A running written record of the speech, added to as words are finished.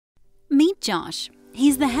Meet Josh.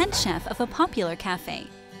 He's the head chef of a popular cafe.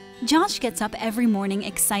 Josh gets up every morning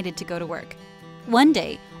excited to go to work. One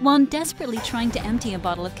day, while desperately trying to empty a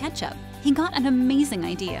bottle of ketchup, he got an amazing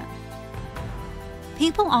idea.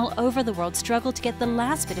 People all over the world struggle to get the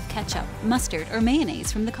last bit of ketchup, mustard, or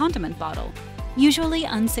mayonnaise from the condiment bottle, usually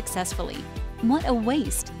unsuccessfully. What a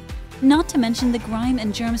waste! Not to mention the grime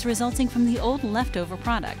and germs resulting from the old leftover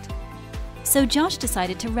product. So Josh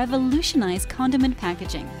decided to revolutionize condiment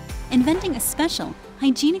packaging, inventing a special,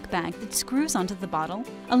 hygienic bag that screws onto the bottle,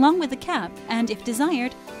 along with the cap and, if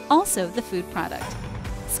desired, also the food product.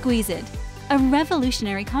 Squeeze It! A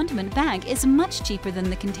revolutionary condiment bag is much cheaper than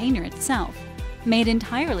the container itself, made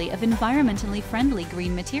entirely of environmentally friendly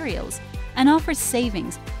green materials, and offers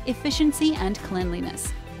savings, efficiency, and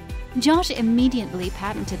cleanliness. Josh immediately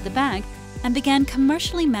patented the bag and began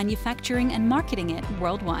commercially manufacturing and marketing it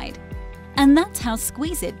worldwide. And that's how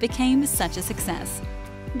Squeeze It became such a success.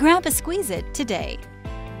 Grab a Squeeze It today.